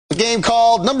game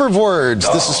called Number of Words.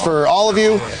 This is for all of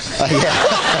you.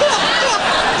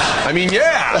 I mean,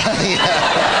 yeah.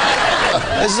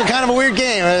 This is a kind of a weird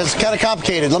game. It's kind of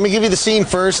complicated. Let me give you the scene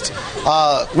first.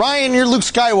 Ryan, you're Luke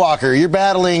Skywalker. You're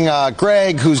battling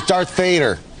Greg, who's Darth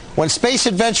Vader. When space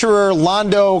adventurer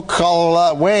Londo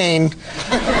Wayne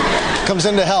comes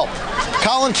in to help,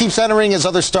 Colin keeps entering as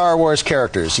other Star Wars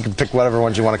characters. You can pick whatever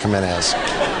ones you want to come in as.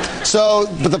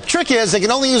 But the trick is they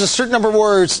can only use a certain number of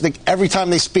words every time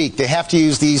they speak. They have to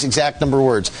use these exact number of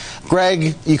words.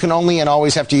 Greg, you can only and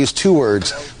always have to use 2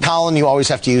 words. Colin, you always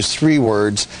have to use 3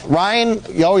 words. Ryan,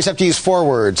 you always have to use 4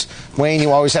 words. Wayne,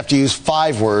 you always have to use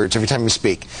 5 words every time you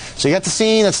speak. So you got the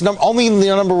scene. That's only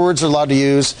the number of words they're allowed to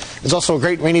use. It's also a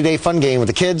great rainy day fun game with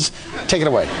the kids. Take it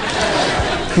away.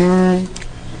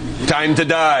 Time to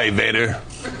die, Vader.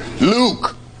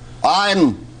 Luke,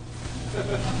 I'm...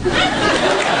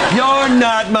 You're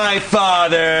not my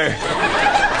father.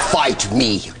 Fight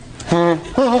me.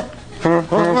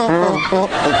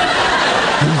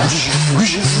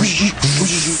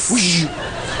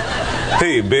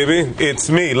 Hey, baby, it's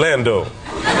me, Lando.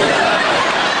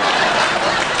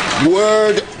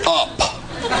 Word up.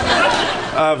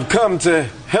 I've come to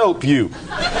help you.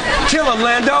 Kill him,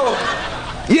 Lando.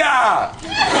 Yeah!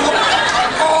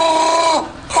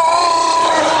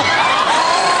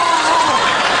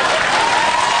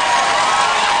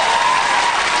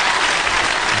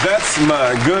 That's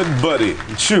my good buddy,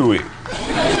 Chewie.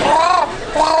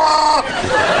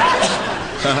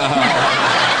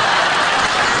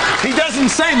 He doesn't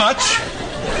say much.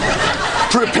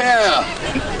 Prepare.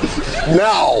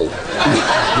 Now.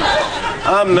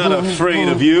 I'm not afraid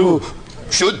of you.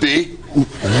 Should be.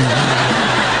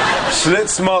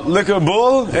 Schlitz malt liquor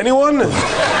bull? Anyone?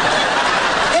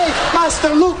 Hey, Master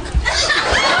Luke.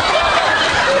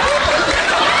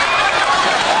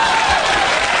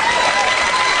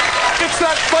 It's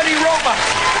that funny robot.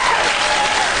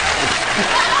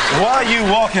 Why are you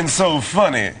walking so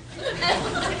funny?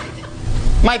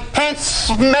 My pants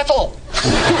metal.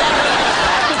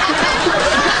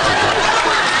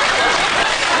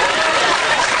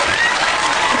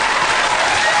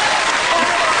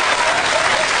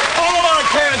 All our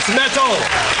pants metal.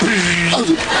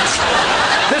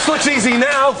 This looks easy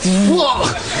now.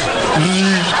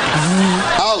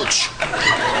 Ouch.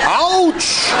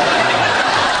 Ouch.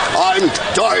 I'm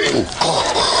dying.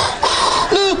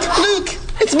 Luke,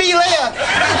 it's me, Leia.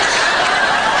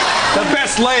 The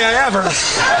best Leia ever.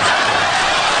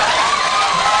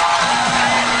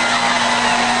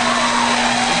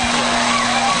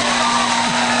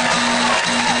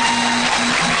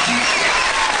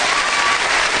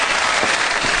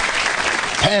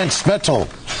 Pants metal.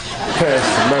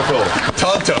 Pants metal.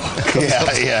 Tonto.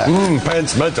 Yeah.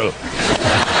 Pants metal.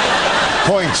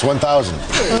 Points 1,000.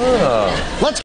 Oh. Let's